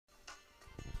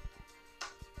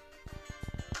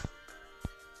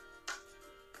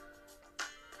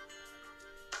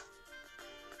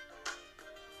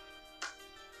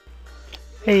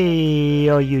Hey,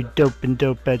 all you dope and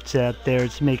dopettes out there,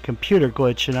 it's me, Computer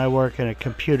Glitch, and I work in a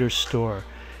computer store.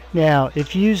 Now,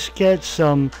 if you get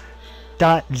some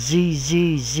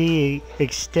 .zzz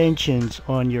extensions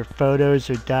on your photos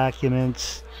or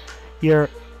documents, you're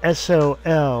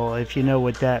SOL, if you know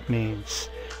what that means.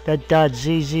 That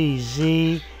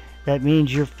 .zzz, that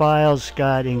means your files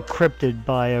got encrypted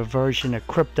by a version of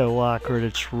CryptoLocker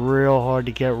that's real hard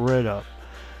to get rid of.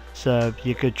 So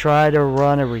you could try to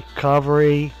run a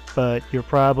recovery, but you're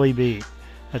probably beat.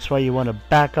 That's why you want to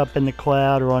back up in the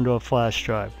cloud or onto a flash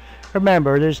drive.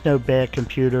 Remember, there's no bad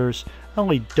computers,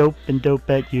 only dope and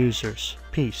dopette users.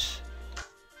 Peace.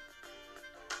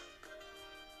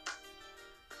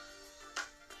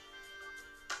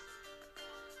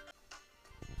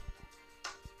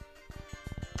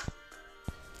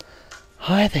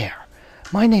 Hi there.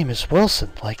 My name is Wilson,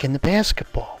 like in the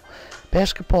basketball.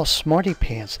 Basketball Smarty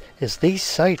Pants is the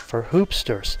site for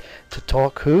hoopsters to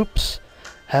talk hoops,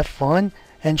 have fun,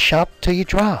 and shop till you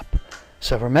drop.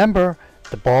 So remember,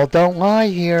 the ball don't lie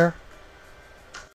here.